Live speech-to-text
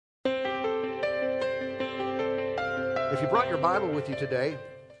If you brought your Bible with you today,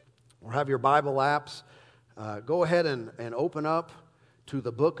 or have your Bible apps, go ahead and open up to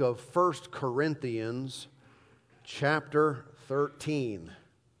the book of 1 Corinthians, chapter 13.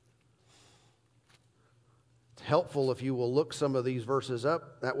 It's helpful if you will look some of these verses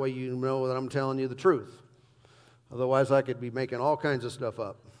up. That way you know that I'm telling you the truth. Otherwise, I could be making all kinds of stuff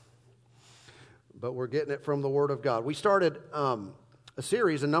up. But we're getting it from the Word of God. We started a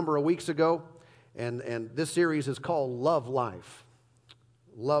series a number of weeks ago, and this series is called Love Life.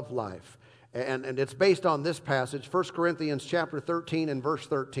 Love Life. And it's based on this passage, 1 Corinthians chapter 13 and verse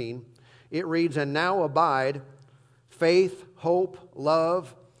 13. It reads, "And now abide faith, hope,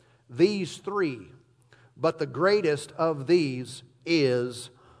 love, these three. But the greatest of these is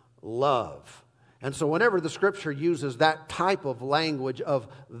love." And so whenever the Scripture uses that type of language of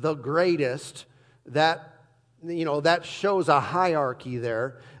the greatest, that shows a hierarchy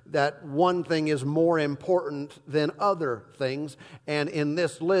there, that one thing is more important than other things. And in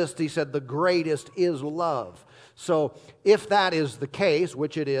this list, he said the greatest is love. So if that is the case,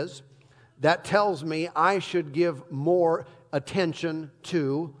 which it is, that tells me I should give more attention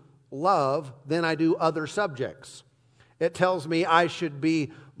to love than I do other subjects. It tells me I should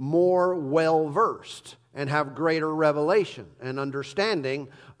be more well-versed and have greater revelation and understanding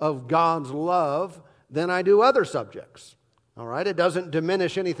of God's love than I do other subjects. All right, it doesn't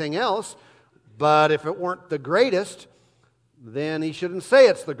diminish anything else, but if it weren't the greatest, then he shouldn't say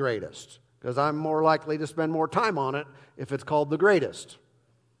it's the greatest, because I'm more likely to spend more time on it if it's called the greatest,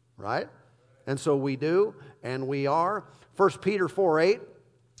 right? And so we do, and we are. 1 Peter 4:8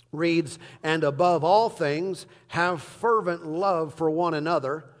 reads, "And above all things, have fervent love for one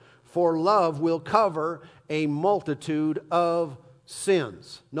another, for love will cover a multitude of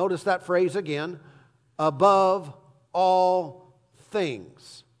sins." Notice that phrase again, above all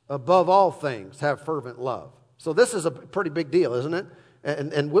things. Above all things, have fervent love. So this is a pretty big deal, isn't it?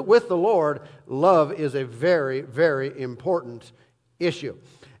 And with the Lord, love is a very, very important issue.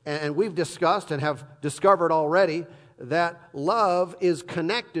 And we've discussed and have discovered already that love is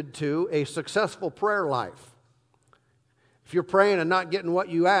connected to a successful prayer life. If you're praying and not getting what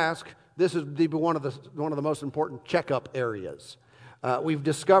you ask, this is one of the most important checkup areas. We've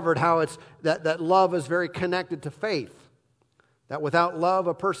discovered how it's that love is very connected to faith. That without love,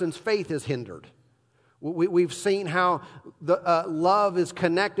 a person's faith is hindered. We've seen how the love is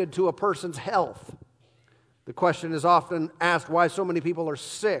connected to a person's health. The question is often asked why so many people are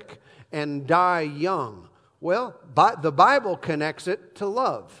sick and die young. Well, the Bible connects it to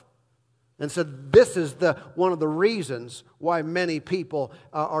love. And so this is one of the reasons why many people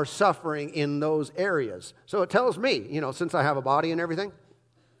are suffering in those areas. So it tells me, since I have a body and everything,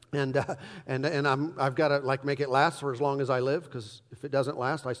 and I've got to make it last for as long as I live, because if it doesn't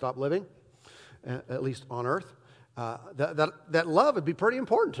last, I stop living, at least on earth. That love would be pretty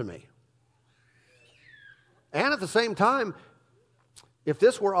important to me. And at the same time, if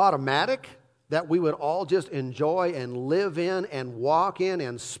this were automatic, that we would all just enjoy and live in and walk in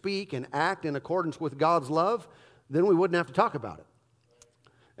and speak and act in accordance with God's love, then we wouldn't have to talk about it.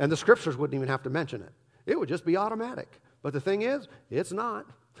 And the Scriptures wouldn't even have to mention it. It would just be automatic. But the thing is, it's not.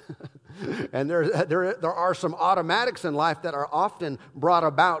 And there are some automatics in life that are often brought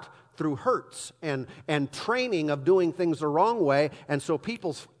about through hurts and training of doing things the wrong way. And so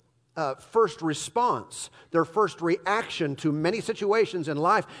people's first response, their first reaction to many situations in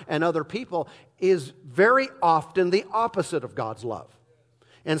life and other people is very often the opposite of God's love.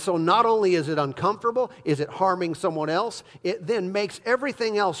 And so not only is it uncomfortable, is it harming someone else, it then makes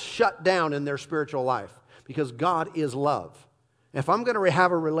everything else shut down in their spiritual life, because God is love. If I'm going to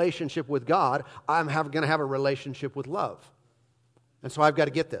have a relationship with God, I'm going to have a relationship with love. And so I've got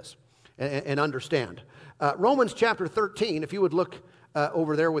to get this and understand. Romans chapter 13, if you would look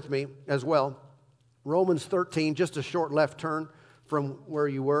over there with me as well. Romans 13, just a short left turn from where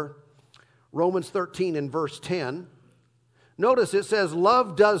you were. Romans 13 and verse 10. Notice it says,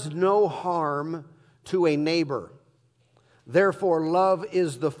 "Love does no harm to a neighbor. Therefore, love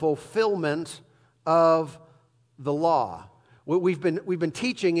is the fulfillment of the law." We've been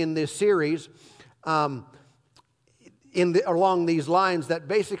teaching in this series along these lines that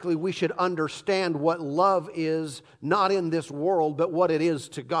basically we should understand what love is, not in this world, but what it is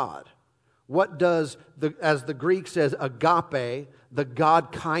to God. What does, as the Greek says, agape, the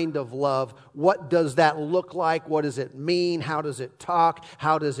God kind of love, what does that look like? What does it mean? How does it talk?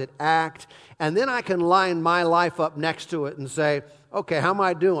 How does it act? And then I can line my life up next to it and say, okay, how am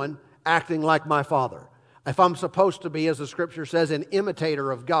I doing acting like my Father? If I'm supposed to be, as the Scripture says, an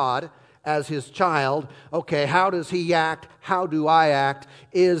imitator of God, as his child, okay, how does he act? How do I act?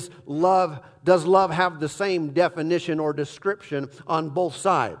 Does love have the same definition or description on both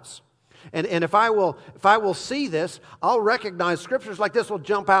sides? And if I will see this, I'll recognize scriptures like this will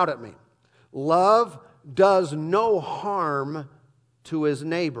jump out at me. Love does no harm to his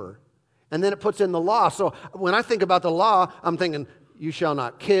neighbor. And then it puts in the law. So when I think about the law, I'm thinking, you shall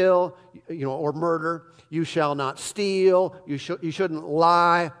not kill, or murder. You shall not steal. You shouldn't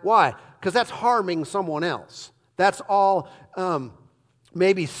lie. Why? Because that's harming someone else. That's all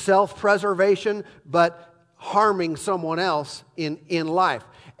maybe self-preservation, but harming someone else in life.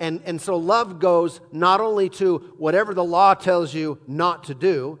 And so love goes not only to whatever the law tells you not to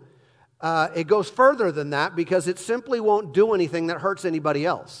do, it goes further than that because it simply won't do anything that hurts anybody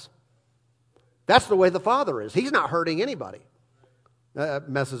else. That's the way the Father is. He's not hurting anybody. That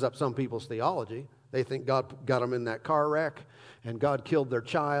messes up some people's theology. They think God got them in that car wreck and God killed their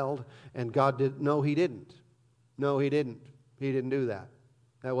child and God did. No, He didn't. No, He didn't. He didn't do that.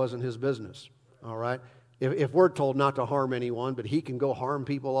 That wasn't His business. All right? If we're told not to harm anyone, but He can go harm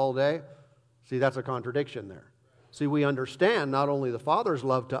people all day, see, that's a contradiction there. See, we understand not only the Father's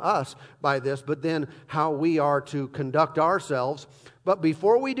love to us by this, but then how we are to conduct ourselves. But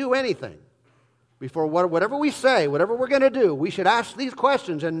before we do anything, before whatever we say, whatever we're going to do, we should ask these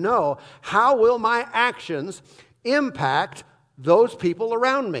questions and know, how will my actions impact those people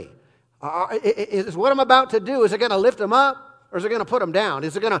around me? Is what I'm about to do, is it going to lift them up or is it going to put them down?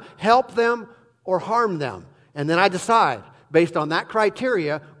 Is it going to help them or harm them? And then I decide, based on that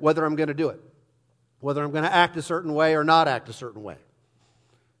criteria, whether I'm going to do it. Whether I'm going to act a certain way or not act a certain way.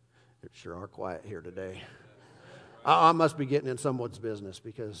 It sure are quiet here today. I must be getting in someone's business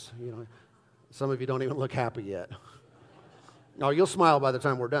because, some of you don't even look happy yet. No, you'll smile by the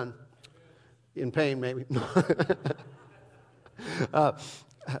time we're done. In pain, maybe.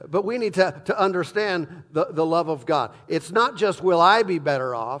 But we need to understand the love of God. It's not just, will I be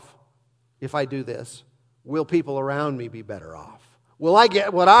better off if I do this? Will people around me be better off? Will I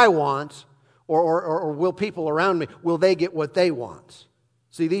get what I want? Or will people around me, will they get what they want?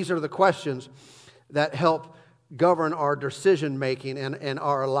 See, these are the questions that help govern our decision making and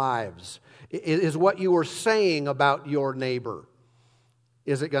our lives. Is what you are saying about your neighbor,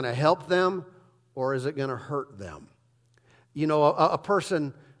 is it going to help them or is it going to hurt them? A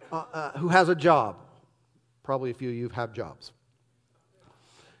person who has a job, probably a few of you have jobs.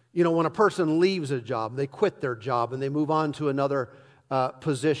 When a person leaves a job, they quit their job and they move on to another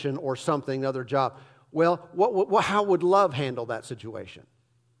position or something, another job. Well, how would love handle that situation?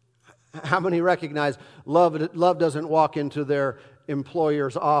 How many recognize love doesn't walk into their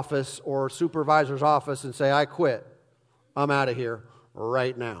employer's office or supervisor's office and say, I quit. I'm out of here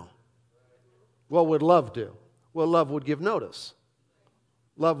right now. What would love do? Well, love would give notice.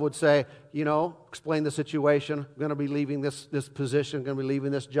 Love would say, explain the situation. I'm going to be leaving this position. I'm going to be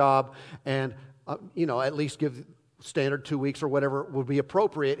leaving this job. And, at least give standard 2 weeks or whatever would be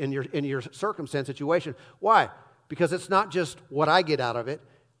appropriate in your circumstance situation. Why? Because it's not just what I get out of it.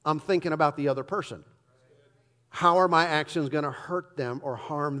 I'm thinking about the other person. How are my actions going to hurt them or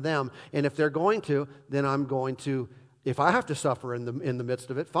harm them? And if they're going to, then I'm going to, if I have to suffer in the midst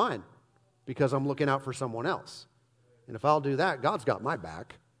of it, fine. Because I'm looking out for someone else. And if I'll do that, God's got my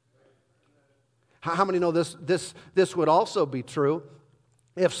back. How many know this would also be true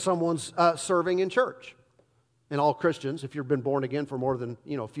if someone's serving in church? And all Christians, if you've been born again for more than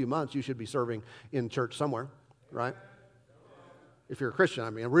a few months, you should be serving in church somewhere, right? If you're a Christian, I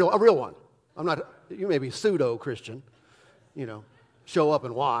mean, a real one. I'm not. You may be pseudo-Christian, show up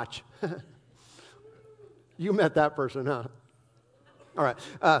and watch. You met that person, huh? All right.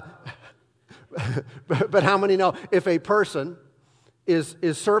 But how many know if a person is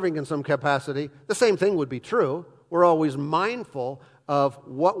serving in some capacity, the same thing would be true. We're always mindful of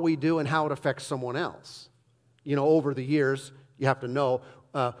what we do and how it affects someone else. Over the years, you have to know,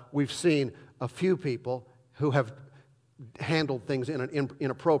 we've seen a few people who have handled things in an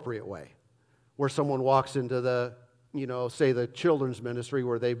inappropriate way. Where someone walks into the, say the children's ministry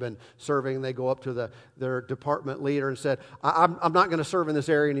where they've been serving, and they go up to their department leader and said, I'm not going to serve in this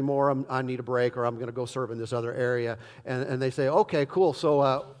area anymore, I need a break, or I'm going to go serve in this other area. And they say, okay, cool,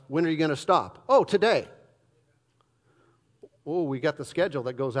 so when are you going to stop? Oh, today. Oh, we got the schedule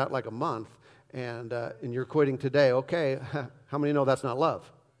that goes out like a month, and you're quitting today. Okay, how many know that's not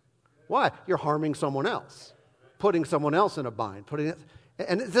love? Why? You're harming someone else, putting someone else in a bind,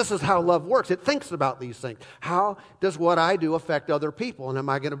 and this is how love works. It thinks about these things. How does what I do affect other people, and am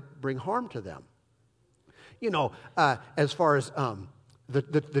I going to bring harm to them? As far as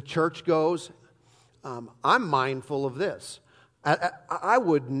the church goes, I'm mindful of this. I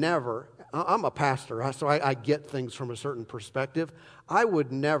would never, I'm a pastor, so I get things from a certain perspective. I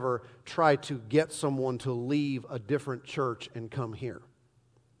would never try to get someone to leave a different church and come here.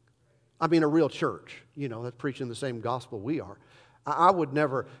 I mean, a real church, that's preaching the same gospel we are. I would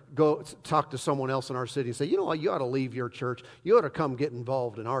never go talk to someone else in our city and say, you ought to leave your church. You ought to come get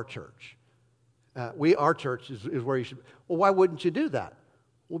involved in our church. Our church is where you should. Well, why wouldn't you do that?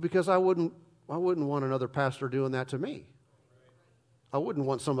 Well, because I wouldn't want another pastor doing that to me. I wouldn't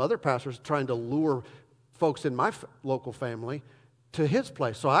want some other pastors trying to lure folks in my local family to his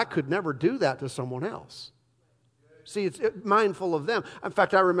place. So I could never do that to someone else. See, it's mindful of them. In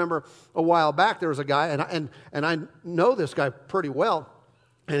fact, I remember a while back there was a guy, and I know this guy pretty well,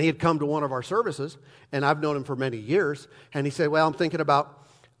 and he had come to one of our services, and I've known him for many years, and he said, well, I'm thinking about,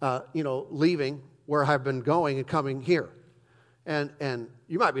 leaving where I've been going and coming here. And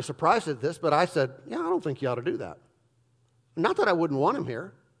you might be surprised at this, but I said, I don't think you ought to do that. Not that I wouldn't want him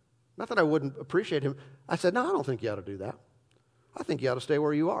here. Not that I wouldn't appreciate him. I said, no, I don't think you ought to do that. I think you ought to stay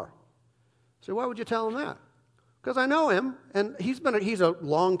where you are. So why would you tell him that? Because I know him, and he's a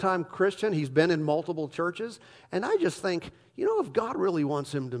long-time Christian. He's been in multiple churches. And I just think, if God really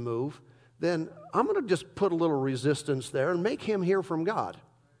wants him to move, then I'm going to just put a little resistance there and make him hear from God.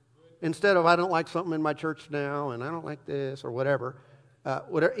 Instead of, I don't like something in my church now, and I don't like this, or whatever,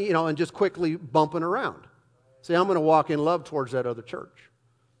 and just quickly bumping around. See, I'm going to walk in love towards that other church,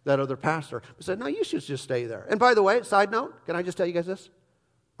 that other pastor. I said, no, you should just stay there. And by the way, side note, can I just tell you guys this?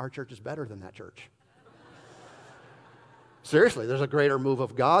 Our church is better than that church. Seriously, there's a greater move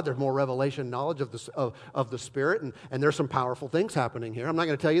of God. There's more revelation knowledge of the Spirit, and there's some powerful things happening here. I'm not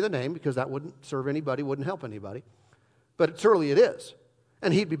going to tell you the name because that wouldn't serve anybody, wouldn't help anybody. But surely it is.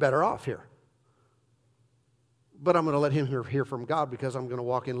 And he'd be better off here. But I'm going to let him hear from God because I'm going to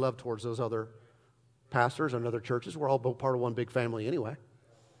walk in love towards those other pastors and other churches. We're all part of one big family anyway.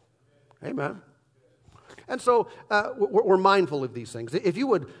 Amen. And so we're mindful of these things. If you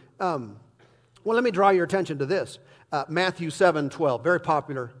would, let me draw your attention to this. Matthew 7:12, very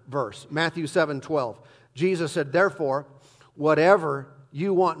popular verse. Matthew 7:12. Jesus said, therefore, whatever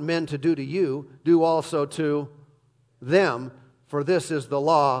you want men to do to you, do also to them, for this is the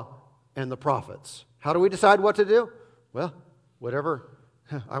law and the prophets. How do we decide what to do? Well, whatever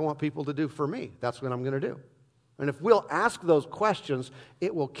I want people to do for me, that's what I'm going to do. And if we'll ask those questions,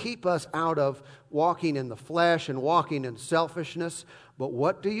 it will keep us out of walking in the flesh and walking in selfishness. But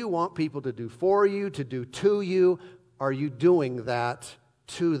what do you want people to do for you, to do to you? Are you doing that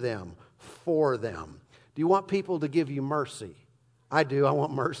to them, for them? Do you want people to give you mercy? I do. I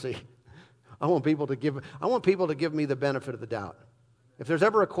want mercy. I want people to give me the benefit of the doubt. If there's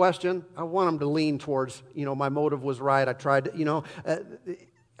ever a question, I want them to lean towards, my motive was right. I tried to,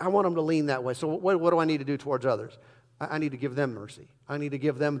 I want them to lean that way. So what do I need to do towards others? I need to give them mercy. I need to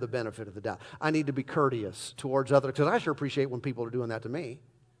give them the benefit of the doubt. I need to be courteous towards others because I sure appreciate when people are doing that to me.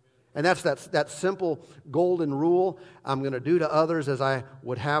 And that's that simple golden rule. I'm going to do to others as I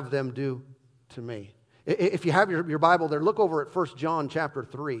would have them do to me. If you have your Bible there, look over at 1 John chapter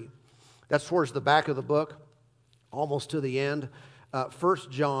 3. That's towards the back of the book, almost to the end. 1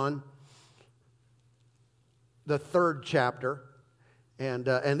 John, the 3rd chapter.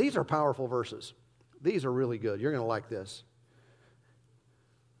 And these are powerful verses. These are really good. You're going to like this.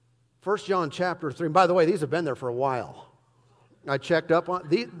 1 John chapter 3. And by the way, these have been there for a while. I checked up on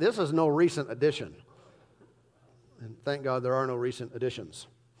this is no recent addition. And thank God there are no recent additions.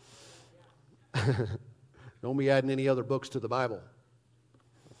 Don't be adding any other books to the Bible.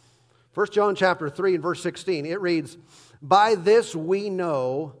 1 John chapter 3 and verse 16. It reads, by this we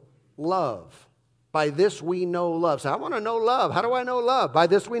know love. By this we know love. So I want to know love. How do I know love? By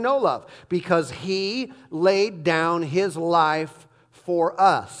this we know love. Because he laid down his life for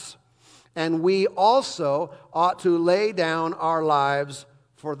us. And we also ought to lay down our lives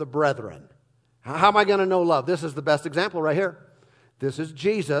for the brethren. How am I going to know love? This is the best example right here. This is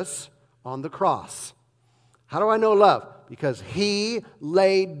Jesus on the cross. How do I know love? Because he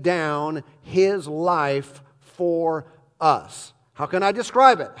laid down his life for us. How can I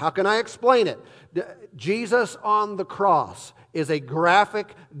describe it? How can I explain it? Jesus on the cross is a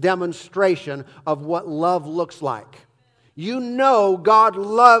graphic demonstration of what love looks like. You know God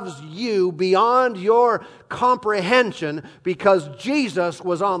loves you beyond your comprehension because Jesus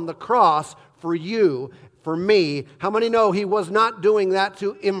was on the cross for you, for me. How many know he was not doing that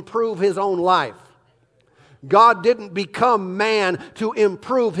to improve his own life? God didn't become man to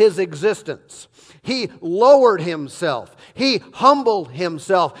improve his existence. He lowered himself. He humbled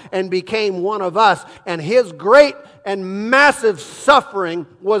himself and became one of us. And his great and massive suffering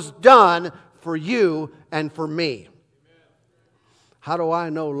was done for you and for me. How do I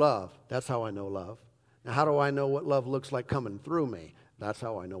know love? That's how I know love. Now, how do I know what love looks like coming through me? That's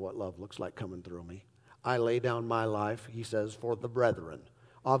how I know what love looks like coming through me. I lay down my life, he says, for the brethren.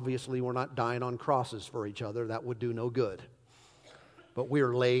 Obviously, we're not dying on crosses for each other. That would do no good. But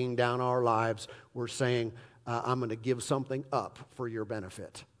we're laying down our lives. We're saying, I'm going to give something up for your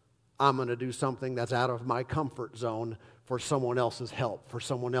benefit. I'm going to do something that's out of my comfort zone for someone else's help, for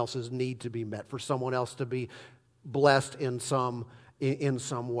someone else's need to be met, for someone else to be blessed in some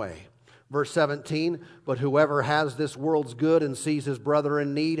way. Verse 17, but whoever has this world's good and sees his brother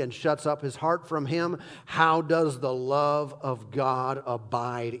in need and shuts up his heart from him, how does the love of God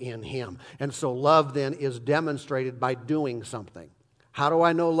abide in him? And so love then is demonstrated by doing something. How do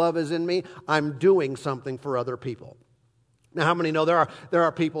I know love is in me? I'm doing something for other people. Now, how many know there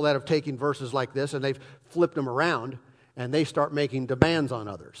are people that have taken verses like this and they've flipped them around and they start making demands on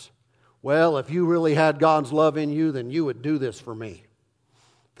others? Well, if you really had God's love in you, then you would do this for me.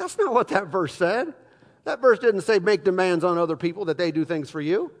 That's not what that verse said. That verse didn't say make demands on other people that they do things for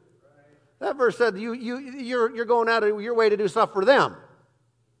you. That verse said you're going out of your way to do stuff for them.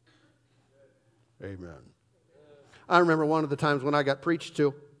 Amen. I remember one of the times when I got preached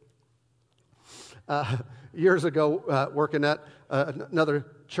to years ago working at another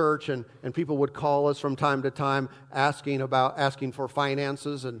church, and people would call us from time to time asking for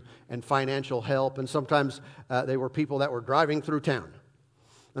finances and financial help. And sometimes they were people that were driving through town.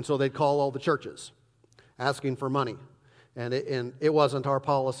 And so they'd call all the churches asking for money. And it wasn't our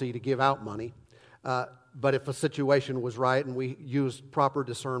policy to give out money. But if a situation was right and we used proper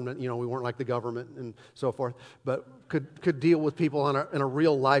discernment, we weren't like the government and so forth, but could deal with people in a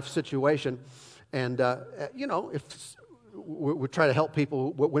real life situation. And, if we try to help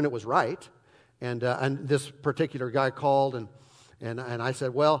people when it was right. And this particular guy called and I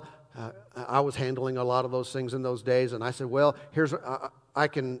said, well, I was handling a lot of those things in those days. And I said, well, here's... I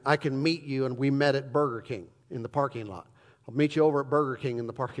can meet you, and we met at Burger King in the parking lot. I'll meet you over at Burger King in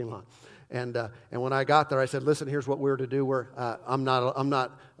the parking lot. And when I got there, I said, listen, here's what we're to do. I'm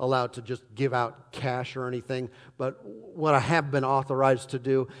not allowed to just give out cash or anything, but what I have been authorized to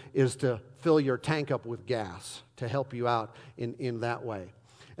do is to fill your tank up with gas to help you out in that way.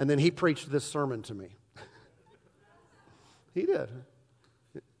 And then he preached this sermon to me. He did.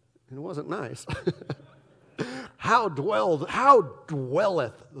 It wasn't nice. How dwelleth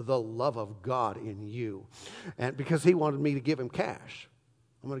the love of God in you? And because he wanted me to give him cash.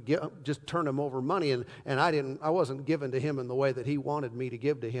 I'm going to just turn him over money, and I wasn't given to him in the way that he wanted me to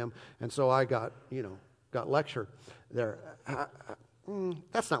give to him, and so I got lectured there.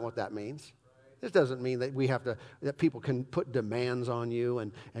 That's not what that means. This doesn't mean that that people can put demands on you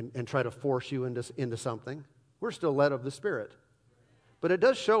and try to force you into something. We're still led of the Spirit. But it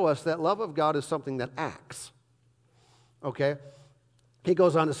does show us that love of God is something that acts. Okay? He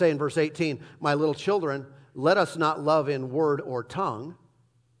goes on to say in verse 18, my little children, let us not love in word or tongue.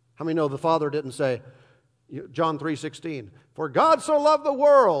 How many know the Father didn't say, John 3:16, for God so loved the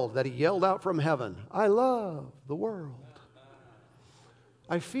world that he yelled out from heaven, I love the world.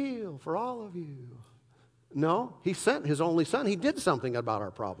 I feel for all of you. No, he sent his only son. He did something about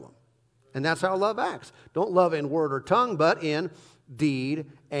our problem. And that's how love acts. Don't love in word or tongue, but in deed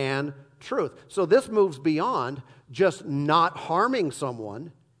and truth. So this moves beyond just not harming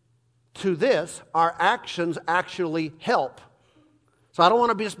someone to this. Our actions actually help. So I don't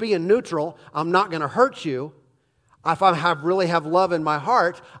want to just be in neutral. I'm not going to hurt you. If I really have love in my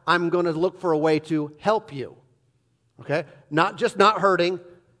heart, I'm going to look for a way to help you. Okay? Not hurting,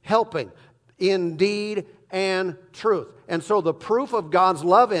 helping. In deed and truth. And so the proof of God's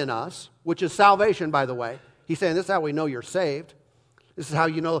love in us, which is salvation, by the way. He's saying this is how we know you're saved. This is how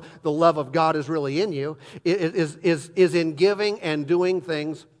you know the love of God is really in you, is in giving and doing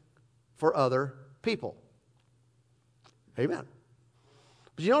things for other people. Amen.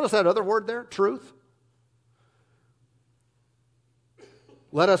 Did you notice that other word there? Truth.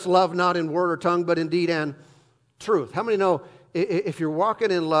 Let us love not in word or tongue, but in deed and truth. How many know if you're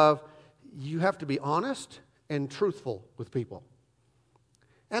walking in love, you have to be honest and truthful with people?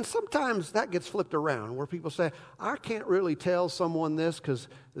 And sometimes that gets flipped around where people say, I can't really tell someone this because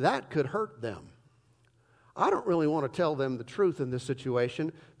that could hurt them. I don't really want to tell them the truth in this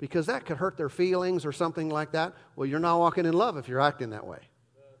situation because that could hurt their feelings or something like that. Well, you're not walking in love if you're acting that way.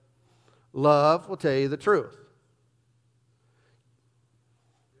 Love will tell you the truth.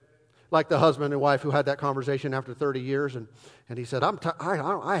 Like the husband and wife who had that conversation after 30 years, and he said,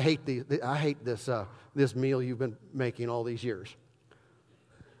 I hate this meal you've been making all these years.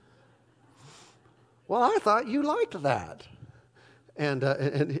 Well, I thought you liked that. And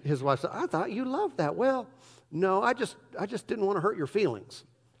his wife said, I thought you loved that. Well, no, I just didn't want to hurt your feelings.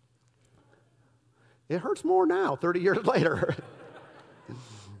 It hurts more now, 30 years later.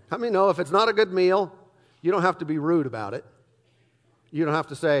 How many know if it's not a good meal, you don't have to be rude about it. You don't have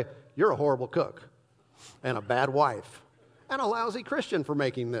to say, you're a horrible cook and a bad wife and a lousy Christian for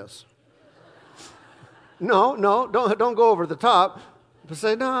making this. No, don't go over the top. But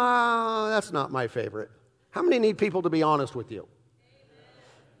say, no, that's not my favorite. How many need people to be honest with you?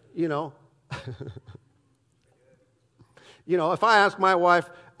 You know, if I ask my wife,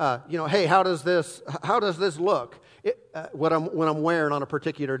 hey, how does this look? When I'm wearing on a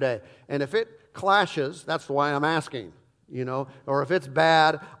particular day, and if it clashes, that's why I'm asking. Or if it's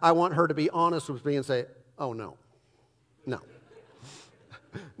bad, I want her to be honest with me and say, oh no.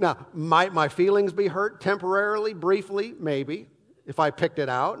 Now, might my feelings be hurt temporarily, briefly, maybe, if I picked it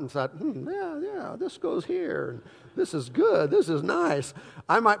out and said, yeah, this goes here, and this is good, this is nice.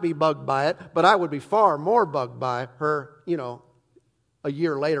 I might be bugged by it, but I would be far more bugged by her, a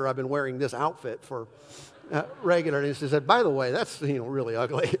year later I've been wearing this outfit for regularly. And she said, by the way, that's, really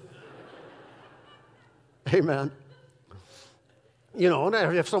ugly. Amen.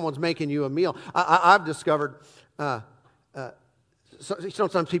 And if someone's making you a meal, I've discovered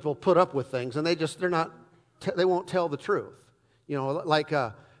sometimes people put up with things and they won't tell the truth.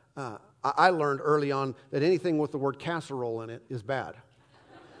 I learned early on that anything with the word casserole in it is bad.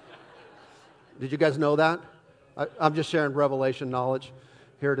 Did you guys know that? I'm just sharing revelation knowledge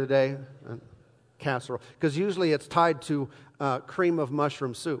here today. Casserole. Because usually it's tied to cream of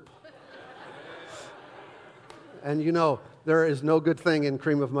mushroom soup. And there is no good thing in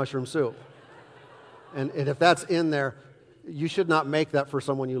cream of mushroom soup. And if that's in there, you should not make that for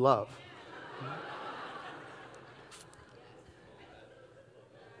someone you love.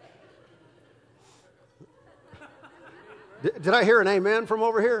 Did I hear an amen from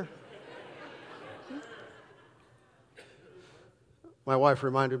over here? My wife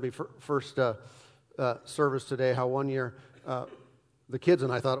reminded me first service today how one year the kids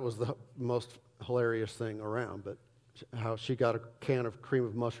and I thought it was the most hilarious thing around, but how she got a can of cream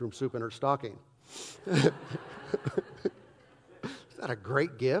of mushroom soup in her stocking. Isn't that a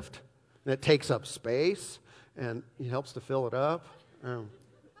great gift? And it takes up space and it helps to fill it up.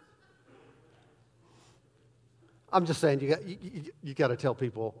 I'm just saying you got to tell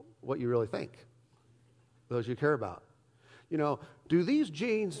people what you really think, those you care about. Do these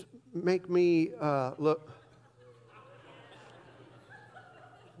jeans make me look?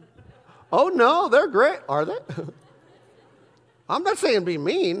 Oh no, they're great. Are they? I'm not saying be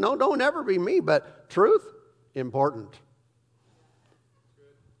mean. No, don't ever be mean. But truth, important.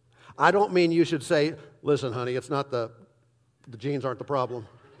 I don't mean you should say, listen, honey, it's not the jeans aren't the problem.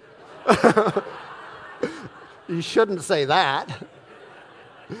 You shouldn't say that.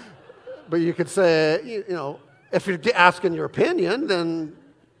 But you could say, if you're asking your opinion, then...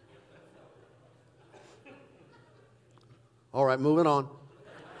 All right, moving on.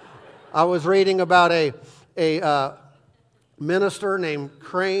 I was reading about a minister named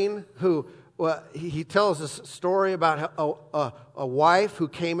Crane who, he tells this story about a wife who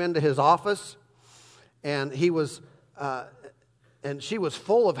came into his office, and she was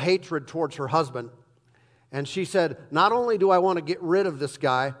full of hatred towards her husband. And she said, not only do I want to get rid of this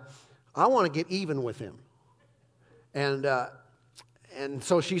guy, I want to get even with him. And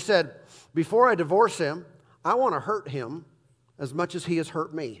so she said, before I divorce him, I want to hurt him as much as he has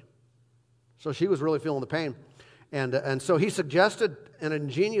hurt me. So she was really feeling the pain. And so he suggested an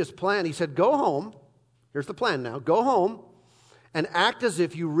ingenious plan. He said, go home. Here's the plan now. Go home and act as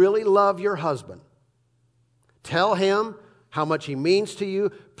if you really love your husband. Tell him how much he means to you.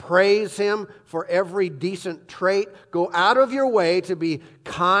 Praise him for every decent trait. Go out of your way to be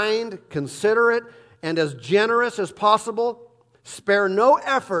kind, considerate, and as generous as possible. Spare no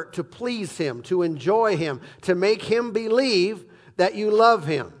effort to please him, to enjoy him, to make him believe that you love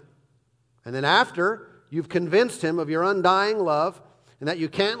him. And then after you've convinced him of your undying love and that you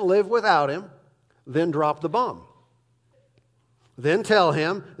can't live without him, then drop the bomb. Then tell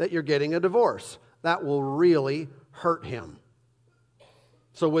him that you're getting a divorce. That will really hurt him.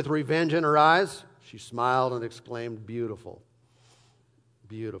 So with revenge in her eyes, she smiled and exclaimed, beautiful,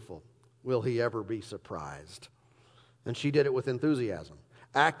 beautiful. Will he ever be surprised? And she did it with enthusiasm,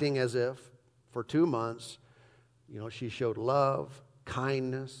 acting as if for 2 months, she showed love,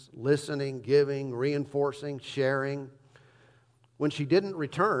 kindness, listening, giving, reinforcing, sharing. When she didn't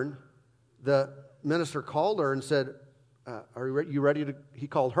return, the minister called her and said, are you ready to, he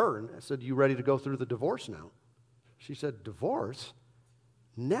called her and said, you ready to go through the divorce now? She said, divorce?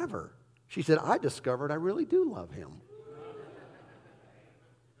 Never. She said, I discovered I really do love him.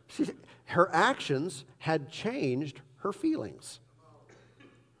 Her actions had changed her feelings.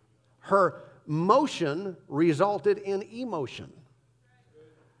 Her motion resulted in emotion.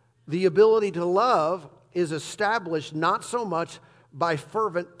 The ability to love is established not so much by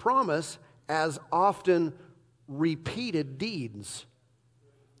fervent promise as often repeated deeds.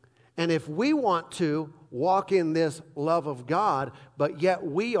 And if we want to walk in this love of God, but yet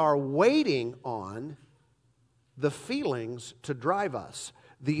we are waiting on the feelings to drive us,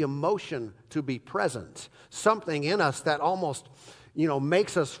 the emotion to be present, something in us that almost,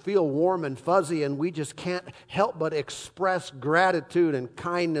 makes us feel warm and fuzzy, and we just can't help but express gratitude and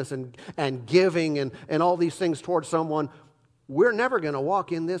kindness and giving and all these things towards someone, we're never going to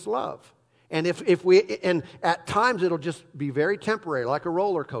walk in this love. And and at times it'll just be very temporary, like a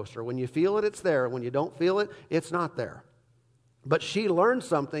roller coaster. When you feel it, it's there. When you don't feel it, it's not there. But she learned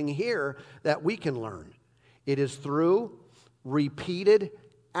something here that we can learn. It is through repeated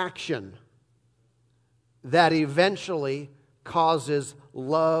action that eventually causes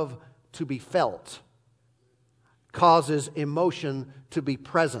love to be felt, causes emotion to be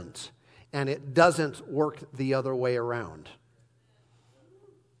present, and it doesn't work the other way around.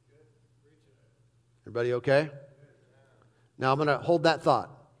 Everybody okay? Now I'm going to hold that thought.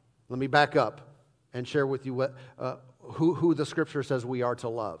 Let me back up and share with you who the Scripture says we are to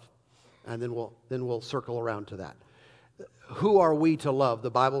love, and then we'll circle around to that. Who are we to love?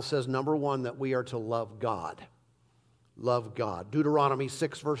 The Bible says, number one, that we are to love God. Love God. Deuteronomy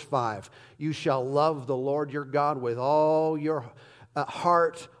 6, verse 5. You shall love the Lord your God with all your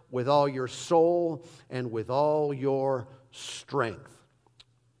heart, with all your soul, and with all your strength.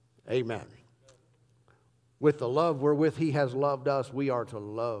 Amen. With the love wherewith He has loved us, we are to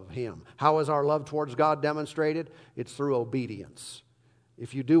love Him. How is our love towards God demonstrated? It's through obedience.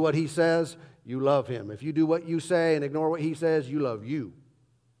 If you do what He says, you love Him. If you do what you say and ignore what He says, you love you.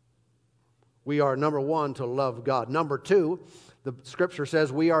 We are, number one, to love God. Number two, the Scripture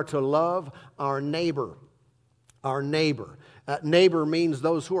says we are to love our neighbor. Our neighbor. Neighbor means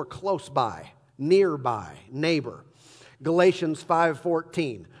those who are close by, nearby, neighbor. Galatians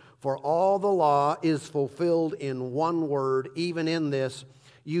 5:14. For all the law is fulfilled in one word, even in this,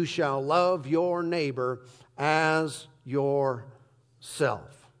 you shall love your neighbor as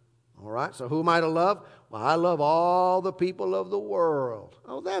yourself. All right, so who am I to love? Well, I love all the people of the world.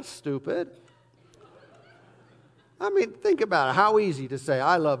 Oh, that's stupid. I mean, think about it. How easy to say,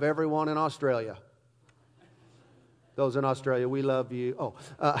 I love everyone in Australia. Those in Australia, we love you.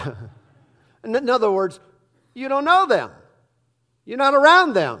 In other words, you don't know them. You're not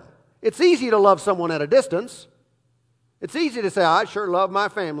around them. It's easy to love someone at a distance. It's easy to say, I sure love my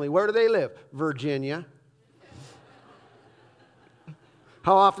family. Where do they live? Virginia.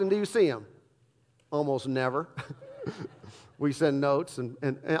 How often do you see them? Almost never. We send notes,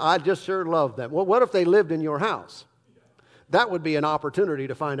 and I just sure love them. Well, what if they lived in your house? That would be an opportunity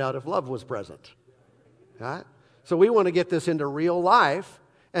to find out if love was present. Right? So we want to get this into real life.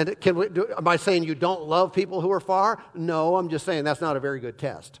 And am I saying you don't love people who are far? No, I'm just saying that's not a very good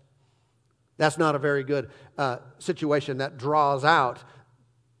test. That's not a very good situation that draws out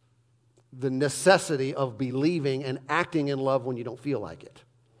the necessity of believing and acting in love when you don't feel like it.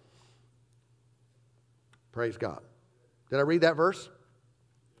 Praise God. Did I read that verse?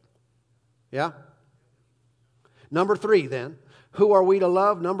 Yeah? Number 3 then. Who are we to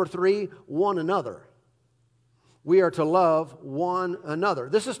love? Number 3, one another. We are to love one another.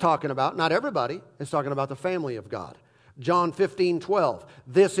 This is talking about, not everybody, it's talking about the family of God. John 15:12.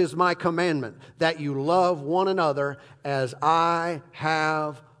 This is my commandment, that you love one another as I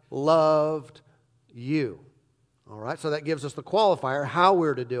have loved you. All right, so that gives us the qualifier, how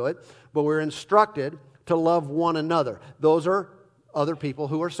we're to do it, but we're instructed to love one another. Those are other people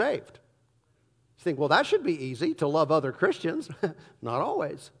who are saved. You think, well, that should be easy to love other Christians. Not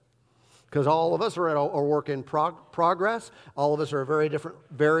always. Because all of us are at a work in progress. All of us are at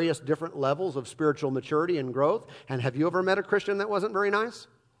various different levels of spiritual maturity and growth. And have you ever met a Christian that wasn't very nice?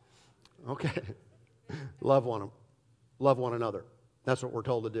 Okay. Love one another. That's what we're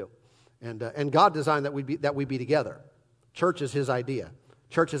told to do. And God designed that we be together. Church is His idea.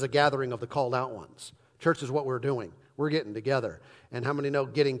 Church is a gathering of the called out ones. Church is what we're doing. We're getting together. And how many know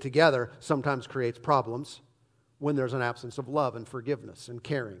getting together sometimes creates problems when there's an absence of love and forgiveness and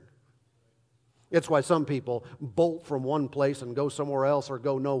caring? It's why some people bolt from one place and go somewhere else or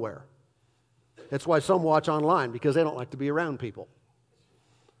go nowhere. It's why some watch online, because they don't like to be around people.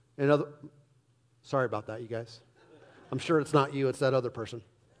 Sorry about that, you guys. I'm sure it's not you, it's that other person.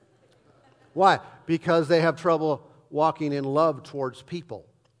 Why? Because they have trouble walking in love towards people.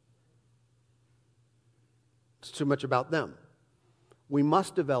 It's too much about them. We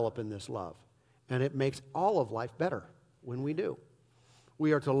must develop in this love, and it makes all of life better when we do.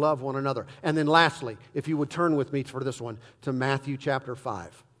 We are to love one another. And then lastly, if you would turn with me for this one, to Matthew chapter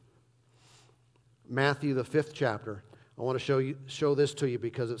 5. Matthew, the 5th chapter. I want to show this to you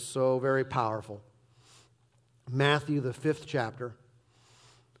because it's so very powerful. Matthew, the 5th chapter.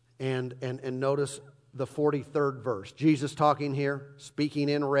 And notice the 43rd verse. Jesus talking here, speaking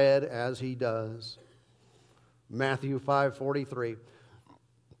in red as he does. Matthew 5:43.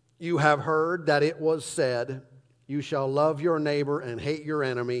 You have heard that it was said, you shall love your neighbor and hate your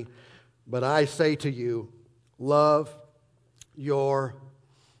enemy. But I say to you, love your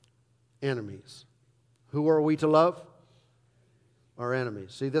enemies. Who are we to love? Our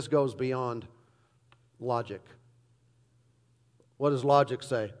enemies. See, this goes beyond logic. What does logic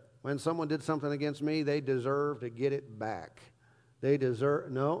say? When someone did something against me, they deserve to get it back. They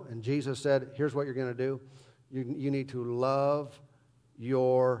deserve, no. And Jesus said, here's what you're going to do. You need to love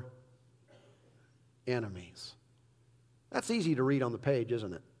your enemies. That's easy to read on the page,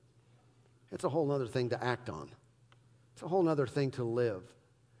 isn't it? It's a whole other thing to act on. It's a whole other thing to live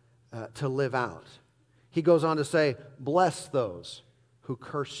out. He goes on to say, bless those who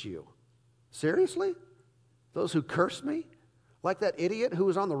curse you. Seriously? Those who curse me? Like that idiot who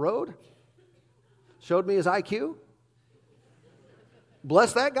was on the road? Showed me his IQ?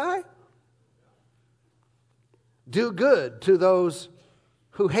 Bless that guy? Do good to those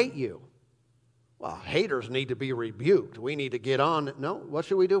who hate you. Well, haters need to be rebuked. We need to get on. No, what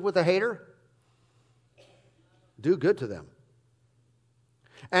should we do with a hater? Do good to them.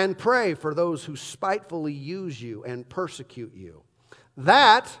 And pray for those who spitefully use you and persecute you,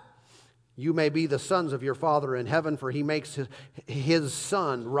 that you may be the sons of your Father in heaven, for he makes his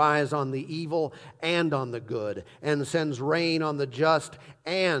sun rise on the evil and on the good, and sends rain on the just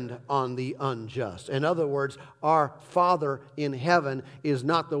and on the unjust. In other words, our Father in heaven is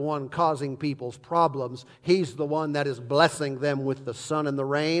not the one causing people's problems. He's the one that is blessing them with the sun and the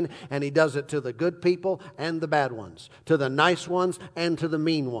rain, and he does it to the good people and the bad ones, to the nice ones and to the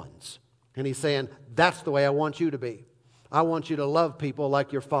mean ones. And he's saying, that's the way I want you to be. I want you to love people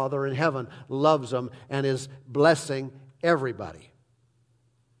like your Father in heaven loves them and is blessing everybody.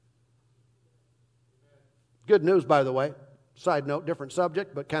 Good news, by the way. Side note, different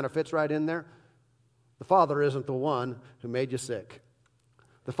subject, but kind of fits right in there. The Father isn't the one who made you sick.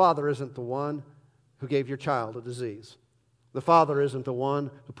 The Father isn't the one who gave your child a disease. The Father isn't the one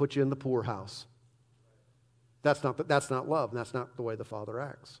who put you in the poorhouse. That's not love, and that's not the way the Father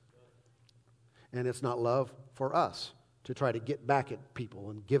acts. And it's not love for us to try to get back at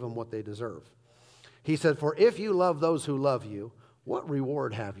people and give them what they deserve. He said, for if you love those who love you, what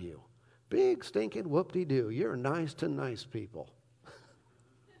reward have you? Big stinking whoop-de-doo. You're nice to nice people.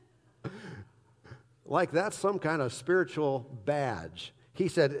 Like that's some kind of spiritual badge. He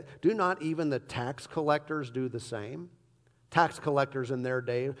said, do not even the tax collectors do the same? Tax collectors in their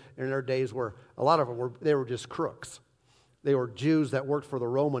days were, a lot of them they were just crooks. They were Jews that worked for the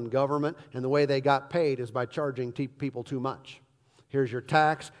Roman government, and the way they got paid is by charging people too much. Here's your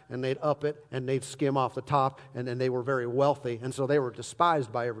tax, and they'd up it, and they'd skim off the top, and then they were very wealthy, and so they were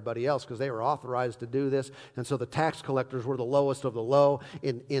despised by everybody else because they were authorized to do this, and so the tax collectors were the lowest of the low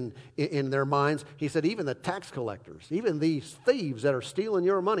in their minds. He said, even the tax collectors, even these thieves that are stealing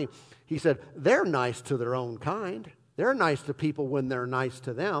your money, he said, they're nice to their own kind. They're nice to people when they're nice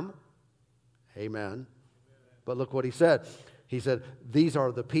to them. Amen. But look what he said. He said, these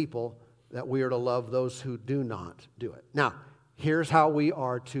are the people that we are to love, those who do not do it. Now, here's how we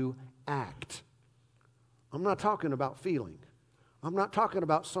are to act. I'm not talking about feeling. I'm not talking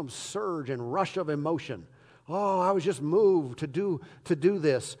about some surge and rush of emotion. Oh, I was just moved to do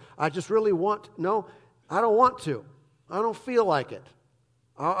this. I just really want. No, I don't want to. I don't feel like it.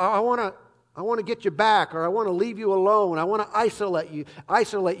 I want to get you back, or I want to leave you alone. I want to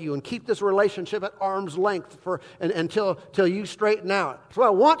isolate you and keep this relationship at arm's length until you straighten out. That's what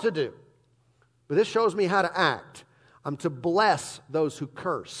I want to do. But this shows me how to act. I'm to bless those who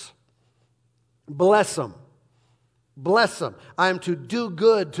curse. Bless them. Bless them. I am to do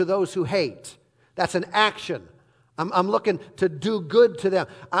good to those who hate. That's an action. I'm looking to do good to them.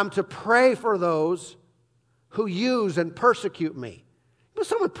 I'm to pray for those who use and persecute me. If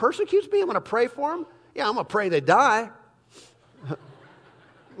someone persecutes me, I'm going to pray for them? Yeah, I'm going to pray they die.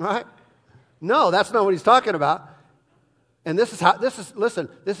 Right? No, that's not what he's talking about. And this is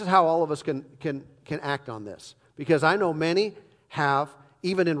how all of us can act on this. Because I know many have,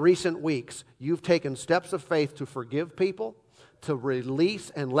 even in recent weeks, you've taken steps of faith to forgive people, to release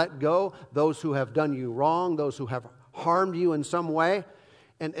and let go those who have done you wrong, those who have harmed you in some way.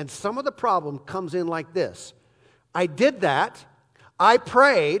 And some of the problem comes in like this. I did that. I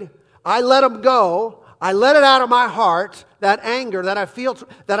prayed, I let them go, I let it out of my heart, that anger that I feel,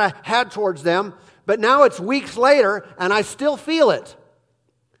 that I had towards them, but now it's weeks later and I still feel it.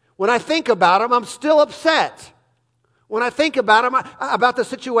 When I think about them, I'm still upset. When I think about them, about the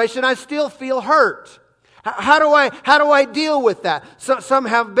situation, I still feel hurt. How do I deal with that? Some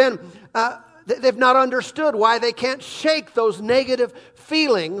have been, they've not understood why they can't shake those negative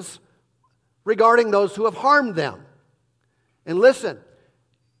feelings regarding those who have harmed them. And listen,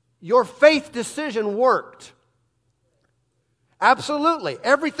 your faith decision worked. Absolutely.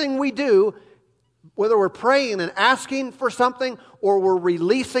 Everything we do, whether we're praying and asking for something or we're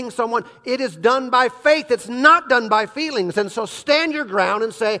releasing someone, it is done by faith. It's not done by feelings. And so stand your ground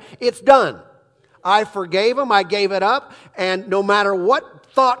and say, it's done. I forgave him. I gave it up. And no matter what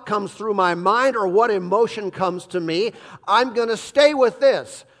thought comes through my mind or what emotion comes to me, I'm going to stay with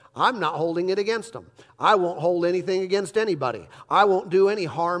this. I'm not holding it against them. I won't hold anything against anybody. I won't do any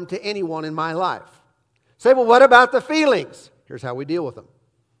harm to anyone in my life. Say, well, what about the feelings? Here's how we deal with them.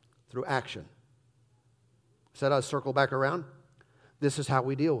 Through action. Said I'd circle back around. This is how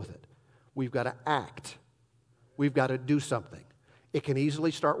we deal with it. We've got to act. We've got to do something. It can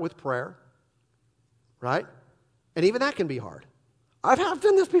easily start with prayer. Right? And even that can be hard. I've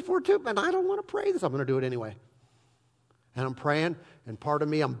done this before too, but I don't want to pray this. I'm going to do it anyway. And I'm praying, and part of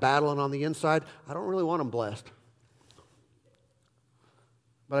me, I'm battling on the inside. I don't really want them blessed.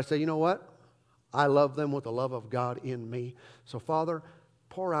 But I say, you know what? I love them with the love of God in me. So, Father,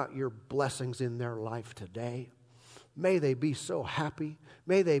 pour out your blessings in their life today. May they be so happy.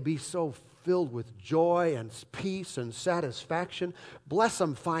 May they be so filled with joy and peace and satisfaction. Bless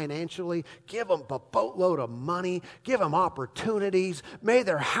them financially. Give them a boatload of money. Give them opportunities. May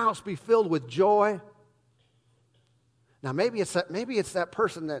their house be filled with joy. Now, maybe it's that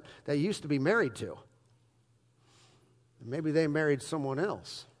person that they used to be married to. Maybe they married someone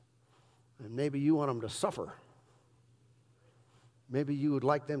else. And maybe you want them to suffer. Maybe you would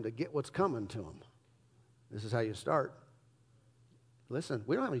like them to get what's coming to them. This is how you start. Listen,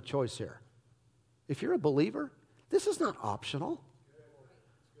 we don't have any choice here. If you're a believer, this is not optional.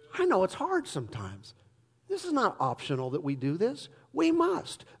 I know it's hard sometimes. This is not optional that we do this. We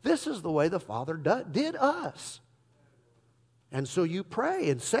must. This is the way the Father did us. And so you pray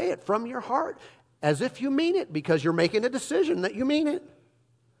and say it from your heart as if you mean it, because you're making a decision that you mean it.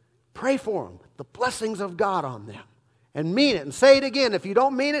 Pray for them, the blessings of God on them. And mean it and say it again. If you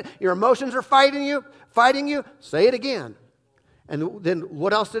don't mean it, your emotions are fighting you, say it again. And then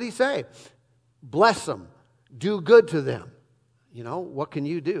what else did he say? Bless them. Do good to them. You know, what can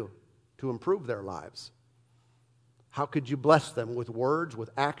you do to improve their lives? How could you bless them? With words, with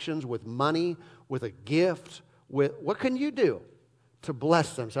actions, with money, with a gift? What can you do to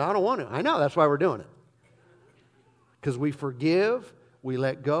bless them? So I don't want to. I know, that's why we're doing it. Because we forgive, we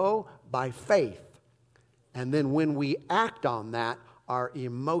let go by faith. And then when we act on that, our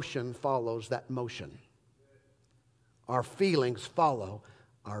emotion follows that motion. Our feelings follow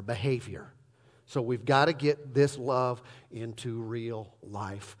our behavior. So we've got to get this love into real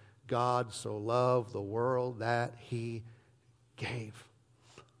life. God so loved the world that He gave.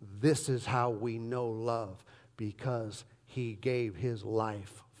 This is how we know love, because He gave His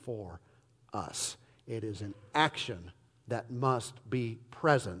life for us. It is an action that must be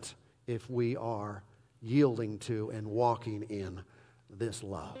present if we are yielding to and walking in this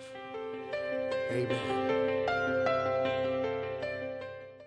love. Amen.